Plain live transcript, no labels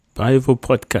Bible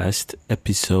Podcast,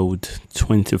 episode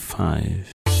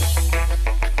 25.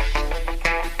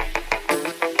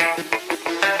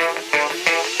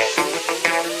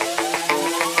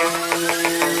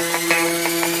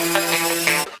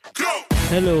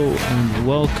 Hello and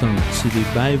welcome to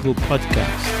the Bible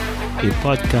Podcast, a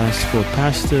podcast for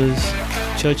pastors,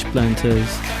 church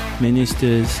planters,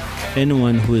 ministers,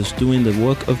 anyone who is doing the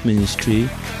work of ministry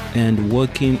and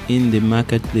working in the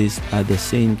marketplace at the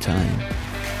same time.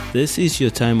 This is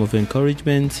your time of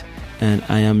encouragement, and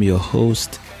I am your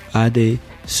host, Ade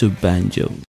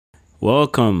Subanjo.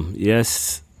 Welcome.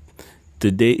 Yes,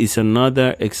 today is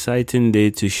another exciting day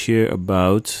to share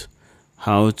about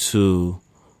how to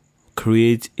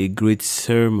create a great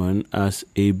sermon as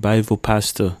a Bible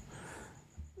pastor.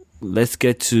 Let's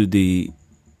get to the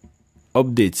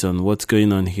updates on what's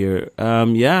going on here.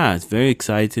 It's very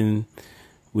exciting.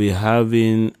 We're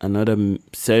having another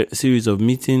series of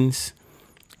meetings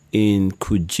in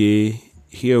Kuje.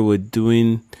 Here we're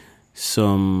doing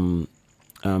some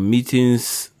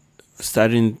meetings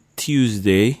starting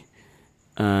Tuesday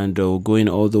and going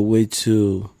all the way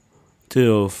till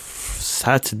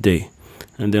Saturday.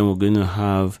 And then we're going to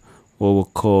have what we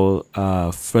call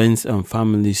Friends and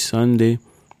Family Sunday,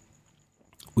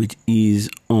 which is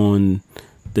on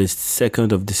the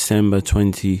 2nd of December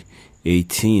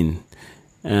 2018.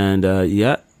 And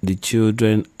the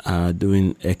children are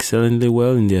doing excellently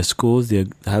well in their schools. They're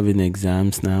having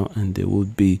exams now, and they will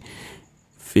be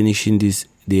finishing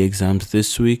the exams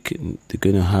this week. They're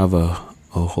going to have a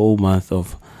whole month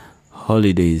of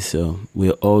holidays, so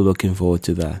we're all looking forward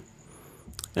to that.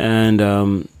 And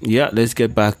let's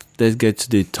get to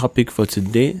the topic for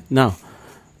today. Now,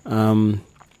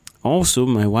 also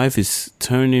my wife is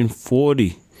turning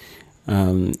 40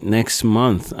 next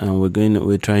month, and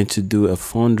we're trying to do a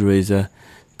fundraiser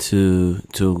to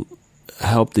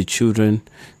help the children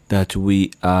that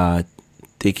we are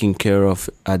taking care of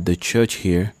at the church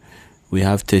here. We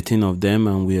have 13 of them,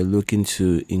 and we are looking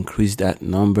to increase that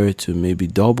number to maybe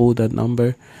double that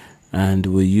number. And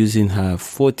we're using her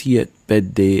 40th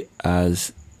birthday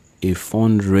as a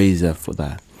fundraiser for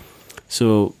that.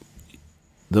 So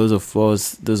those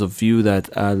of you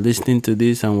that are listening to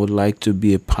this and would like to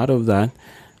be a part of that,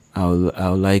 I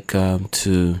would like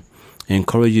to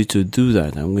encourage you to do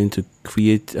that. I'm going to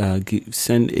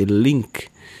send a link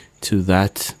to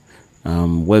that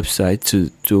website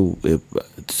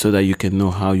so that you can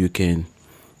know how you can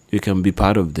be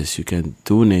part of this. You can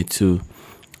donate to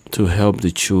help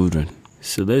the children.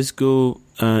 So let's go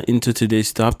into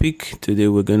today's topic. Today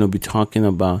we're going to be talking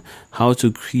about how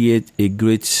to create a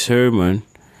great sermon.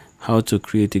 How to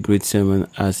create a great sermon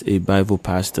as a Bible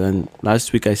pastor. And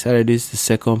last week I started the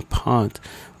second part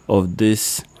of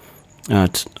this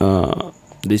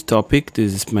topic.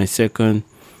 This is my second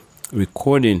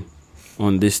recording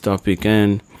on this topic.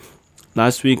 And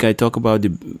last week I talked about I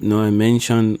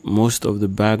mentioned most of the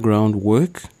background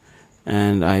work.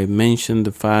 And I mentioned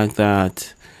the fact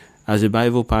that as a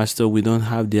Bible pastor, we don't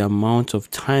have the amount of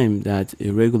time that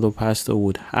a regular pastor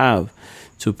would have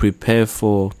to prepare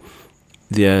for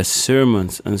their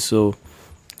sermons. And so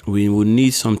we will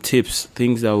need some tips,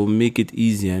 things that will make it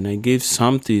easier. And I gave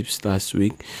some tips last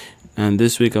week. And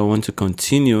this week I want to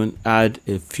continue and add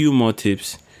a few more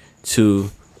tips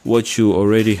to what you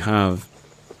already have.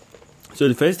 So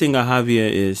the first thing I have here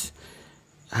is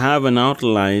have an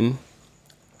outline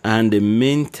and the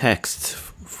main text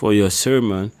for your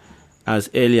sermon as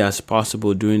early as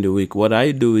possible during the week. What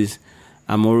I do is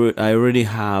I already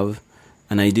have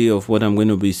an idea of what I'm going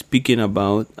to be speaking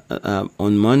about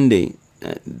on Monday.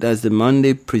 That's the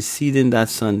Monday preceding that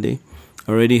Sunday.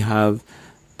 I already have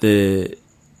the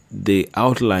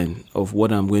outline of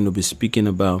what I'm going to be speaking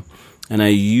about, and I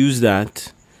use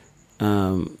that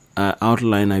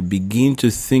outline. I begin to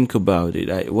think about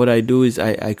it. What I do is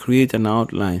I create an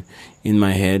outline in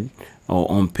my head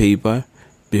or on paper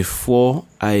before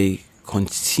I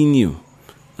continue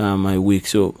my week.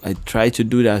 So I try to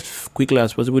do that as quickly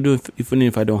as possible. Even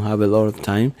if I don't have a lot of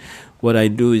time, what I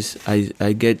do is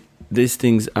I get these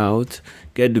things out,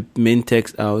 get the main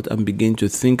text out, and begin to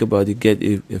think about it, get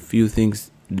a few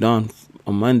things done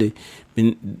on Monday.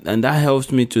 And that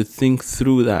helps me to think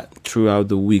through that throughout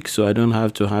the week, so I don't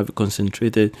have to have a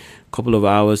concentrated couple of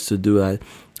hours to do that.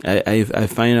 I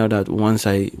find out that once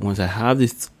I have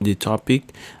the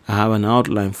topic, I have an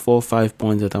outline, 4 or 5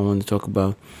 points that I want to talk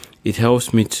about. It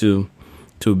helps me to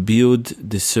build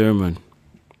the sermon.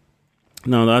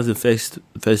 Now that's the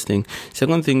first thing.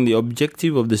 Second thing, the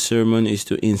objective of the sermon is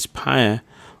to inspire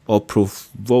or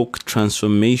provoke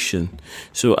transformation.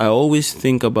 So I always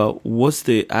think about what's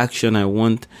the action I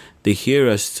want the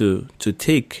hearers to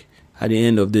take at the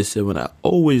end of this sermon, I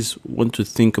always want to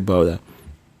think about that.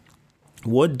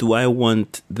 What do I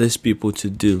want these people to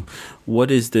do?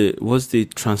 What's the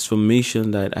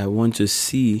transformation that I want to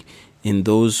see in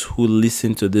those who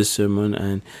listen to this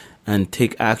sermon and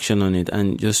take action on it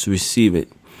and just receive it?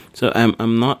 So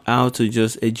I'm not out to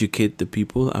just educate the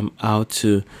people. I'm out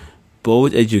to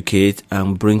both educate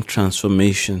and bring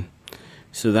transformation.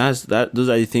 So those are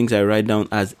the things I write down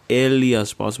as early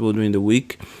as possible during the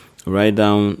week. Write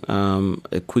down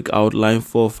a quick outline,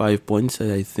 4 or 5 points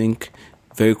that I think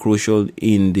very crucial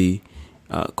in the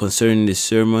concerning the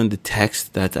sermon, the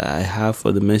text that I have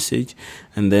for the message,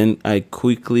 and then I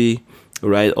quickly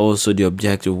write also the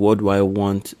objective. What do I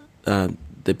want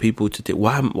the people to take?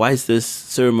 Why is this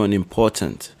sermon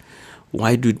important?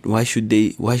 Why should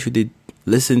they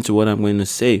listen to what I'm going to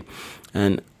say?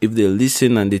 And if they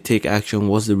listen and they take action,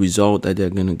 what's the result that they're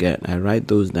going to get? I write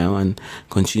those down and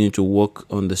continue to work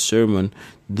on the sermon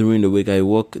during the week. I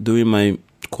work during my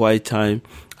quiet time.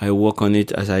 I work on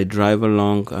it as I drive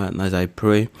along and as I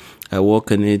pray. I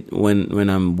work on it when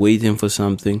I'm waiting for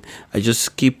something. I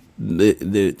just keep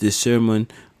the sermon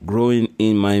growing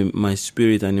in my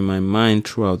spirit and in my mind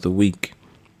throughout the week.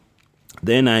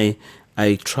 Then I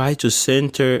try to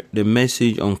center the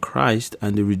message on Christ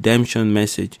and the redemption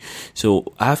message.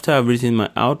 So after I've written my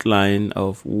outline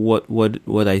of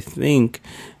what I think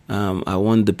I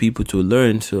want the people to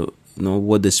learn, so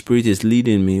what the Spirit is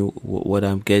leading me, what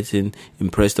I'm getting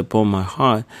impressed upon my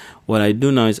heart, what I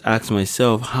do now is ask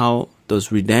myself, how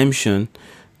does redemption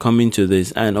come into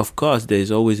this? And of course,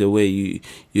 there's always a way.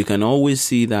 You can always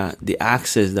see that the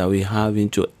access that we have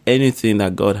into anything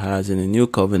that God has in the new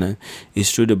covenant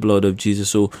is through the blood of Jesus.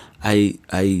 So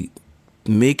I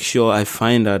make sure I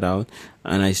find that out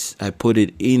and I put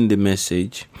it in the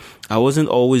message. I wasn't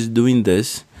always doing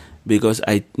this, because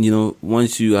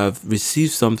once you have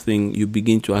received something, you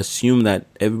begin to assume that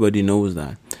everybody knows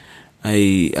that.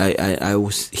 I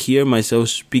was hear myself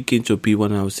speaking to people,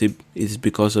 and I would say it's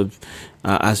because of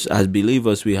as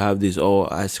believers we have this,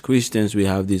 or as Christians we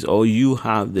have this, or you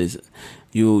have this.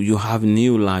 You have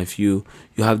new life. You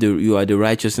are the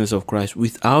righteousness of Christ,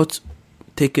 without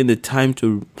taking the time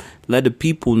to let the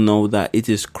people know that it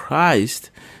is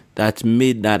Christ that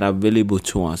made that available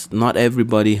to us. Not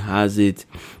everybody has it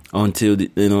until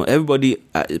everybody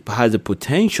has the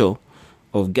potential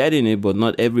of getting it, but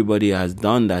not everybody has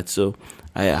done that. So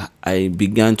I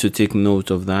began to take note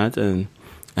of that and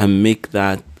make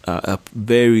that a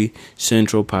very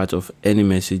central part of any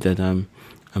message that I'm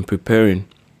preparing.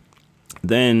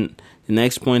 Then the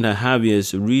next point I have here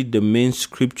is read the main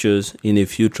scriptures in a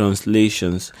few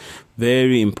translations.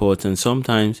 Very important.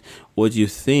 Sometimes what you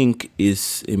think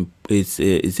is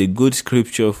a good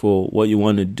scripture for what you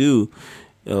want to do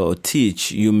or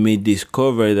teach, you may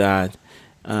discover that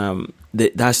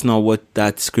that's not what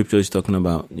that scripture is talking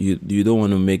about. You don't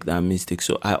want to make that mistake.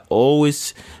 So I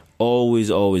always,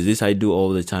 this I do all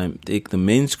the time, take the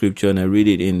main scripture and I read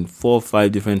it in 4 or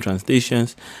 5 different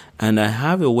translations. And I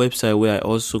have a website where I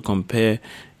also compare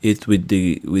it with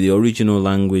the original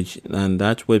language, and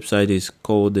that website is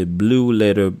called the Blue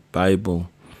Letter Bible.org,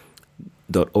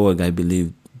 I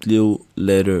believe. Blue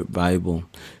Letter Bible.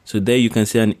 So there you can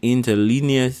see an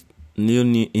interlinear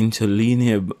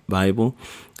Bible,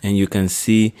 and you can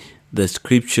see the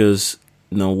scriptures,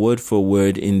 word for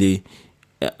word in the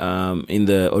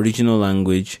original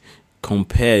language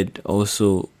compared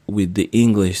also with the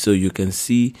English. So you can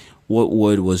see what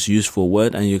word was used for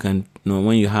what, and you can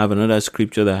when you have another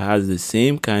scripture that has the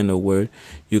same kind of word,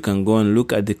 you can go and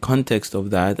look at the context of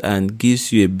that, and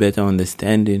gives you a better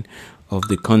understanding of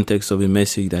the context of a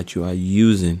message that you are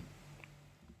using.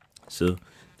 So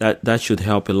that should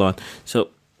help a lot. So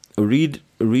read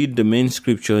the main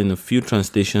scripture in a few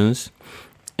translations,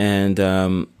 and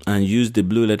use the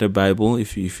Blue Letter Bible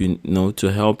if you know,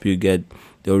 to help you get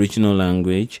the original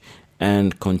language,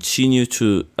 and continue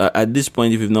to at this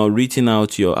point, if you've not written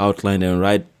out your outline, then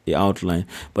write the outline.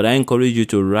 But I encourage you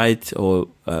to write or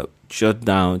jot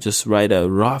down, just write a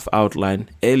rough outline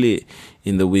early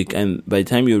in the week, and by the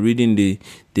time you're reading the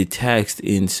text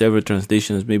in several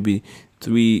translations, maybe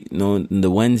 3 in the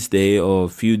Wednesday or a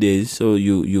few days, so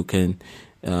you can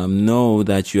know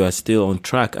that you are still on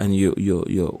track, and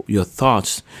your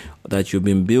thoughts that you've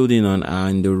been building on are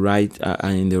in the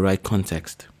right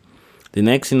context. The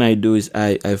next thing I do is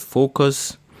I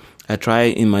focus. I try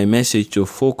in my message to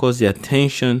focus the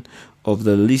attention of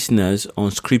the listeners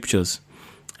on scriptures.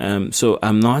 So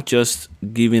I'm not just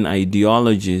giving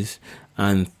ideologies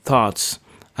and thoughts.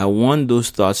 I want those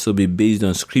thoughts to be based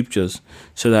on scriptures,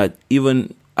 so that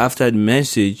even after the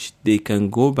message, they can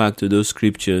go back to those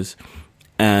scriptures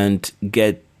and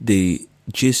get the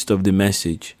gist of the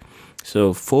message.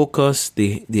 So focus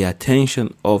the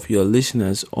attention of your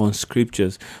listeners on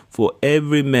scriptures. For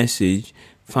every message,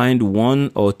 find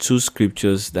one or two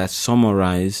scriptures that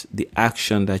summarize the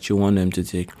action that you want them to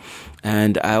take.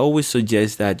 And I always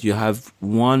suggest that you have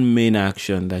one main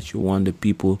action that you want the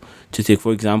people to take.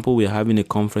 For example, we're having a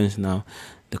conference now.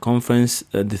 The conference,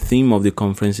 the theme of the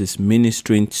conference is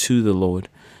ministering to the Lord.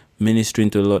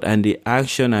 Ministering to the Lord. And the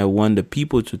action I want the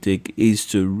people to take is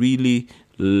to really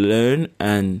learn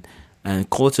and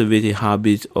cultivate a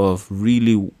habit of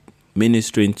really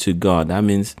ministering to God. That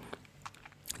means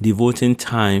devoting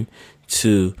time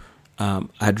to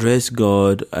address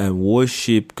God and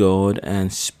worship God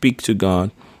and speak to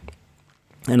God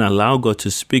and allow God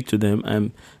to speak to them,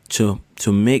 and to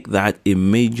make that a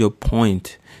major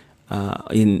point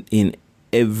in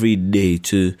every day.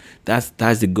 That's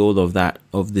the goal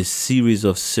of the series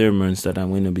of sermons that I'm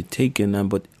going to be taking.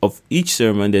 But of each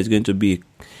sermon, there's going to be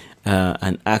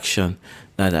an action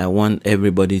that I want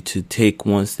everybody to take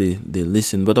once they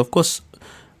listen. But of course,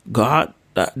 God,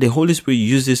 the Holy Spirit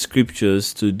uses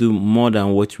scriptures to do more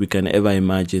than what we can ever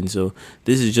imagine. So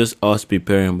this is just us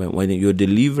preparing. But when you're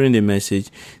delivering the message,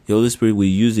 the Holy Spirit will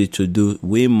use it to do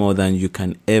way more than you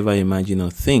can ever imagine or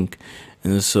think.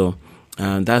 And so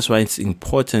that's why it's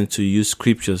important to use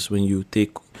scriptures. When you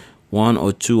take one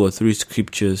or two or three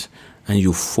scriptures and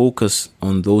you focus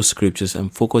on those scriptures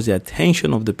and focus the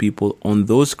attention of the people on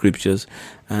those scriptures,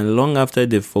 and long after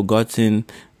they've forgotten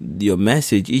your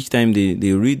message, each time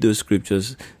they read those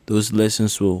scriptures, those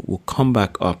lessons will come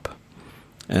back up.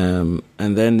 And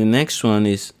then the next one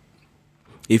is,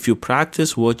 if you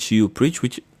practice what you preach,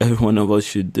 which every one of us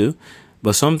should do,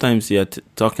 but sometimes you're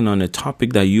talking on a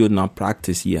topic that you have not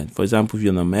practiced yet. For example, if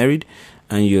you're not married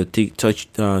and you're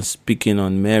speaking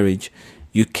on marriage,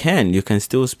 you can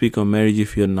still speak on marriage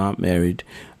if you're not married,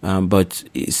 but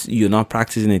you're not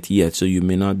practicing it yet, so you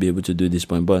may not be able to do this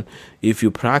point. But if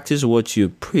you practice what you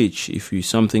preach, if it's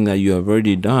something that you have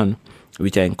already done,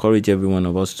 which I encourage every one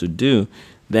of us to do,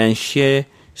 then share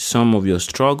some of your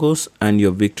struggles and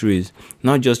your victories.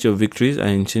 Not just your victories. I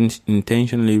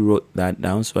intentionally wrote that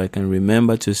down so I can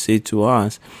remember to say to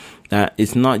us that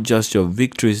it's not just your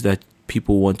victories that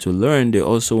people want to learn. They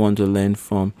also want to learn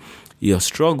from your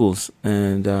struggles.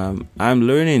 And I'm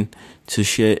learning to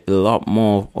share a lot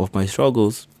more of my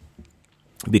struggles,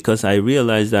 because I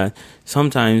realize that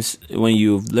sometimes when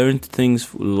you've learned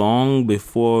things long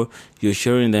before you're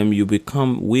sharing them, you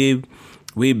become way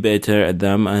better at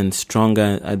them and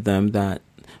stronger at them, that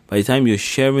by the time you're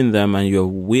sharing them and you're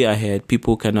way ahead,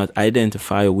 people cannot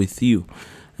identify with you.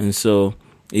 And so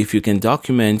if you can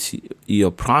document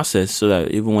your process so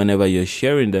that even whenever you're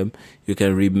sharing them, you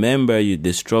can remember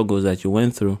the struggles that you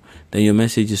went through, then your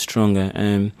message is stronger.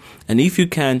 And if you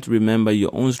can't remember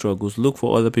your own struggles, look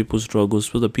for other people's struggles,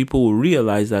 so that people will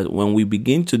realize that when we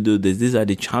begin to do this, these are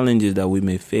the challenges that we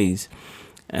may face.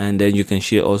 And then you can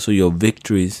share also your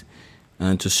victories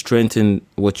and to strengthen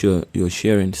what you're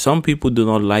sharing. Some people do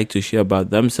not like to share about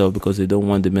themselves because they don't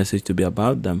want the message to be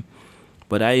about them.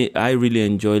 But I really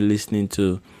enjoy listening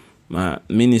to my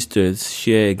ministers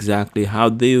share exactly how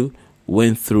they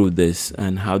went through this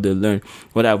and how they learned.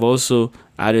 What I've also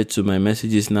added to my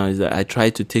messages now is that I try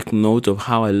to take note of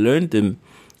how I learned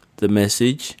the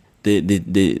message,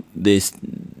 the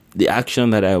action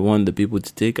that I want the people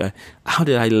to take. How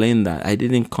did I learn that? I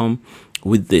didn't come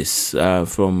with this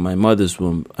from my mother's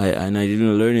womb. I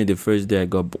didn't learn it the first day I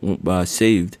got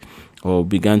saved or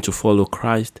began to follow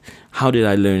Christ. How did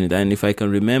I learn it? And if I can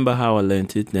remember how I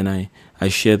learned it, then I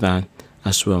share that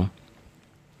as well.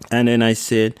 And then I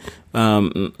said,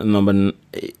 number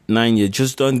 9,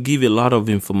 just don't give a lot of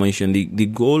information. The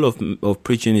goal of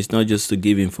preaching is not just to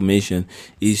give information,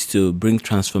 is to bring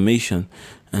transformation.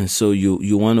 And so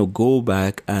you want to go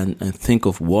back and think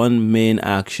of one main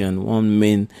action, one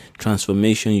main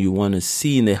transformation you want to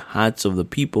see in the hearts of the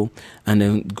people, and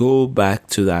then go back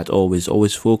to that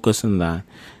always focus on that.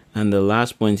 And the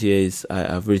last point here is,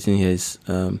 I've written here is,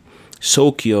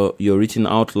 soak your written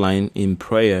outline in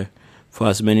prayer for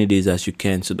as many days as you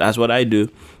can. So that's what I do.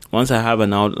 Once I have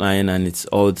an outline and it's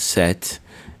all set,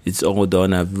 it's all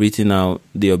done, I've written out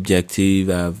the objective,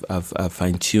 I've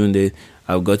fine-tuned it,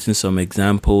 I've gotten some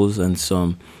examples and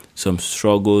some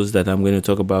struggles that I'm going to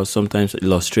talk about, sometimes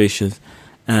illustrations,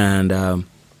 and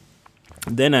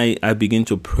then I begin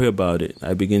to pray about it.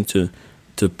 I begin to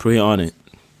pray on it,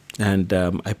 and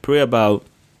I pray about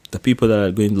the people that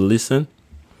are going to listen.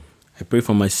 I pray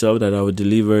for myself that I will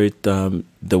deliver it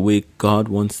the way God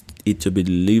wants it to be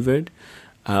delivered.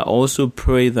 I also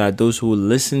pray that those who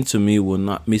listen to me will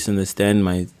not misunderstand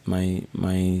my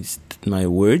my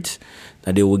words,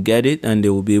 that they will get it and they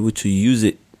will be able to use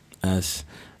it as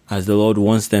the Lord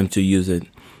wants them to use it.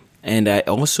 And I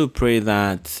also pray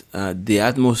that the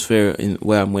atmosphere in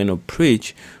where I'm going to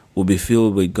preach will be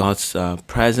filled with God's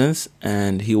presence,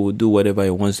 and He will do whatever He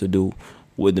wants to do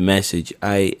with the message.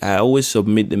 I always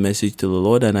submit the message to the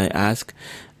Lord, and I ask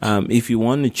if you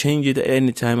want to change it at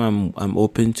any time. I'm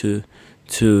open to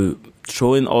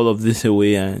throwing all of this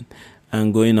away and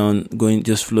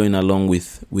just flowing along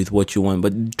with what you want.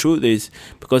 But the truth is,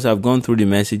 because I've gone through the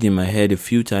message in my head a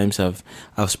few times, I've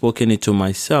spoken it to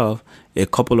myself a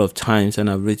couple of times, and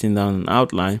I've written down an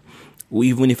outline.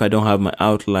 Even if I don't have my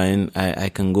outline, I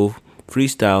can go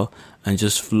freestyle and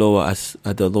just flow as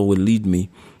the Lord will lead me.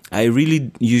 I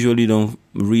really usually don't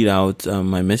read out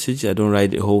my message. I don't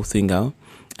write the whole thing out.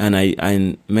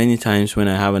 And many times when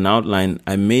I have an outline,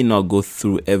 I may not go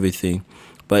through everything.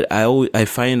 But I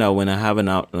find out when I have an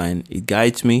outline, it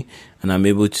guides me, and I'm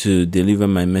able to deliver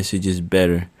my messages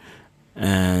better.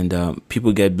 And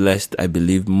people get blessed, I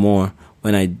believe, more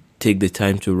when I take the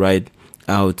time to write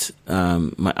out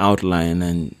my outline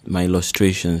and my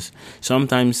illustrations.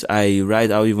 Sometimes I write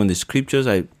out even the scriptures.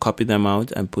 I copy them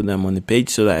out and put them on the page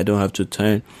so that I don't have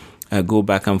to go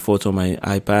back and forth on my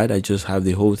iPad. I just have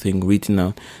the whole thing written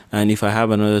out. And if I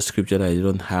have another scripture that I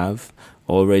don't have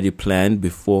already planned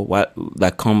before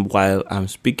that come while I'm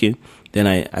speaking, then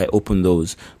I open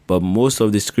those. But most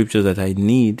of the scriptures that I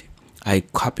need, I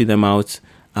copy them out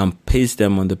and paste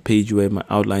them on the page where my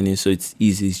outline is, so it's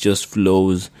easy. It just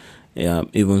flows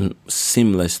even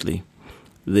seamlessly.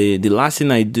 The last thing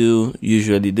I do,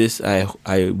 usually this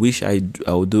I wish I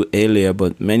would do earlier,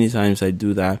 but many times I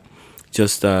do that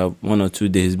just 1 or 2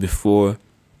 days before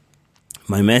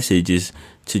my message, is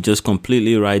to just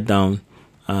completely write down,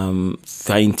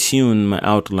 fine-tune my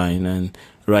outline and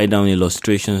write down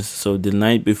illustrations. So the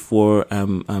night before,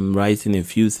 I'm writing a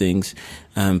few things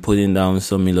and putting down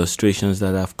some illustrations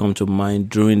that have come to mind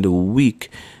during the week,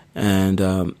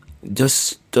 and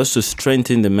just to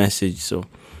strengthen the message. So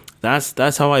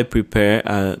that's how I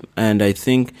prepare. And I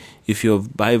think if you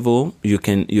have Bible, you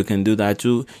can do that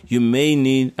too. You may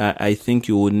need, I think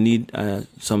you will need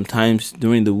sometimes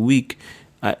during the week.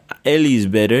 Early is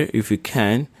better if you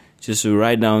can. Just to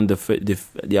write down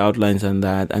the outlines and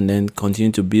that, and then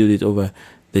continue to build it over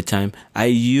the time. I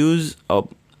use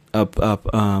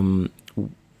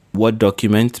Word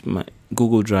document, my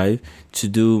Google Drive, to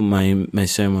do my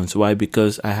sermons. Why?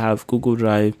 Because I have Google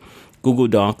Drive, Google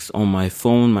Docs on my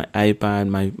phone, my iPad,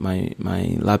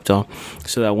 my laptop,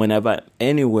 so that whenever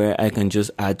anywhere I can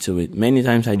just add to it. Many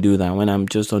times I do that when I'm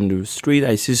just on the street.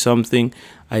 I see something,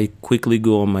 I quickly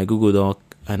go on my Google Doc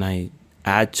and I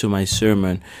add to my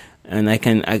sermon.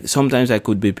 And sometimes I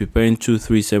could be preparing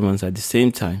 2-3 sermons at the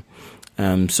same time.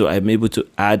 So I'm able to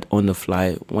add on the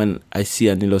fly when I see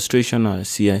an illustration or I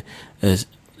see a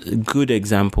good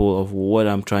example of what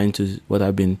I've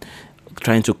been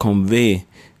trying to convey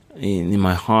in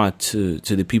my heart to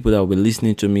the people that will be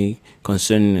listening to me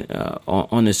concerning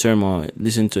on a sermon, or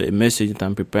listen to a message that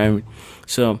I'm preparing.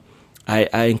 So I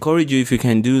encourage you, if you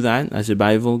can do that as a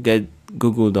Bible, get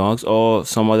Google Docs or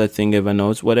some other thing,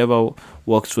 Evernote, whatever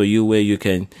works for you, where you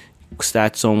can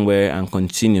start somewhere and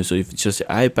continue. So if it's just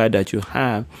an iPad that you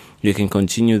have, you can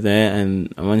continue there,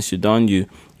 and once you're done, you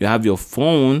have your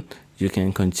phone, you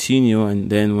can continue, and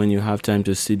then when you have time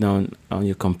to sit down on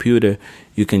your computer,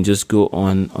 you can just go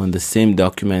on the same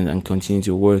document and continue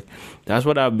to work. That's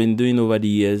what I've been doing over the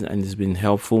years, and it's been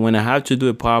helpful. When I have to do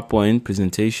a PowerPoint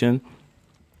presentation,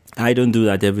 I don't do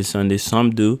that every Sunday.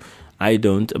 Some do. I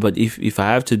don't. But if I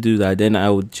have to do that, then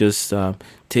I would just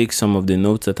take some of the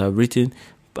notes that I've written,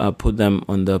 put them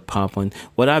on the PowerPoint.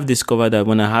 What I've discovered that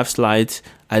when I have slides,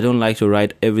 I don't like to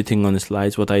write everything on the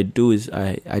slides. What I do is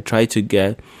I try to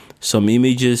get some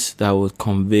images that will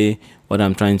convey what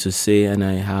I'm trying to say, and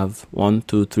I have 1,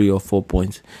 2, 3, or 4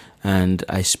 points, and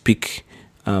I speak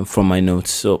from my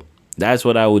notes. So that's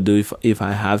what I would do if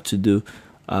I have to do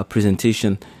a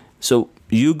presentation. So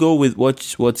you go with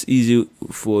what's easy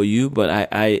for you, but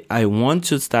I want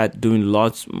to start doing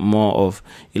lots more of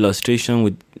illustration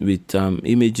with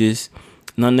images,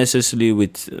 not necessarily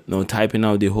with typing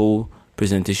out the whole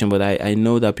presentation, but I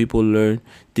know that people learn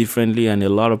differently, and a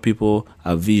lot of people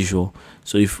are visual.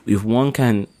 So if one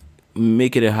can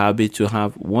make it a habit to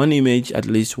have one image, at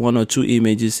least 1 or 2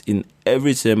 images in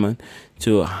every sermon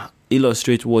to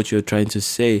illustrate what you're trying to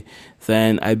say,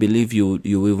 then I believe you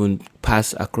even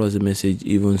pass across the message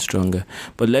even stronger.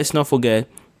 But let's not forget,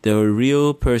 the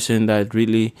real person that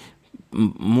really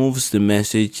moves the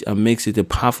message and makes it a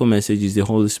powerful message is the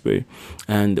Holy Spirit.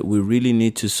 And we really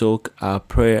need to soak our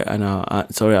prayer and our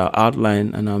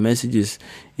outline and our messages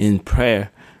in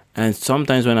prayer And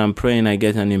sometimes when I'm praying, I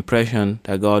get an impression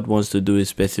that God wants to do a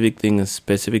specific thing in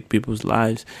specific people's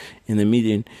lives in the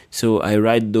meeting. So I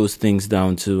write those things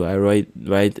down too. I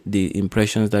write the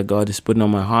impressions that God is putting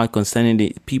on my heart concerning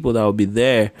the people that will be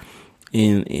there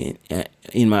in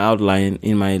my outline,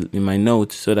 in my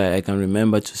notes, so that I can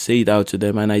remember to say it out to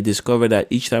them. And I discover that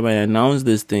each time I announce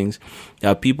these things, there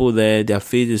are people there, their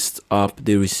faith is up,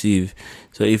 they receive.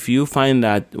 So if you find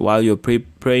that while you're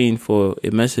praying for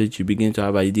a message, you begin to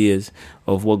have ideas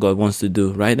of what God wants to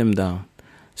do, write them down.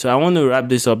 So I want to wrap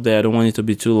this up there. I don't want it to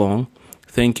be too long.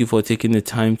 Thank you for taking the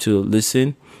time to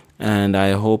listen, and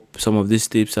I hope some of these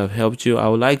tips have helped you. I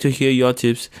would like to hear your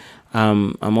tips.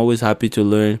 I'm always happy to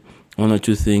learn one or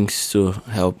two things to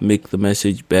help make the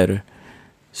message better.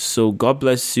 So God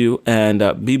bless you, and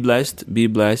be blessed,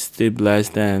 stay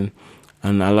blessed, and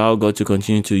allow God to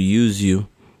continue to use you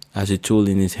as a tool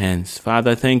in his hands.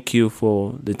 Father, thank you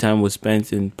for the time we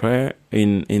spent in prayer,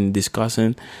 in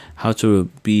discussing how to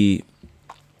preach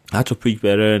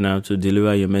better and how to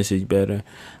deliver your message better.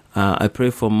 I pray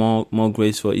for more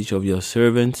grace for each of your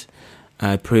servants.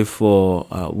 I pray for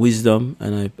wisdom,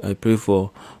 and I pray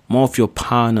for more of your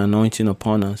power and anointing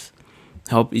upon us.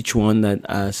 Help each one that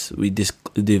as we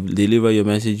deliver your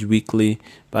message weekly,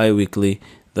 bi-weekly,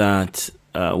 that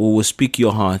we will speak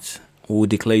your heart, we will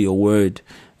declare your word,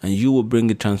 and you will bring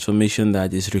the transformation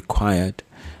that is required.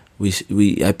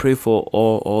 I pray for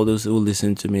all those who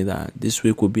listen to me, that this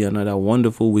week will be another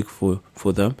wonderful week for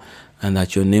them, and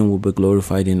that your name will be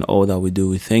glorified in all that we do.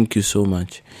 We thank you so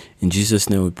much. In Jesus'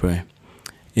 name we pray.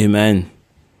 Amen.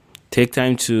 Take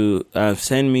time to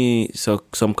send me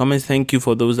some comments. Thank you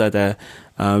for those that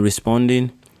are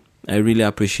responding. I really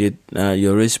appreciate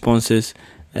your responses,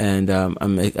 and I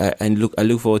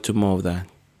look forward to more of that.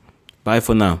 Bye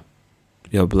for now.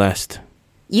 You're blessed.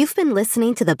 You've been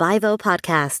listening to the Bivo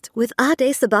podcast with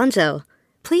Ade Sabanjo.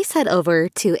 Please head over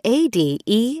to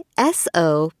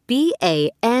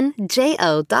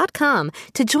adesobanjo.com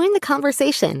to join the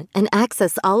conversation and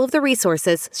access all of the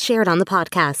resources shared on the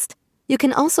podcast. You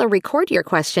can also record your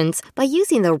questions by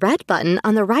using the red button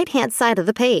on the right-hand side of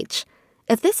the page.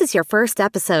 If this is your first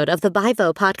episode of the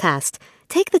Bivo podcast,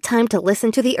 take the time to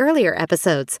listen to the earlier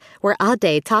episodes where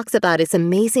Ade talks about his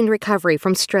amazing recovery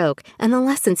from stroke and the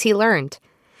lessons he learned.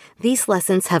 These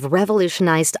lessons have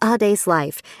revolutionized Ade's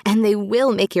life, and they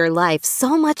will make your life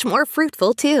so much more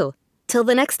fruitful too. Till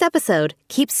the next episode,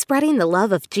 keep spreading the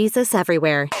love of Jesus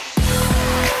everywhere.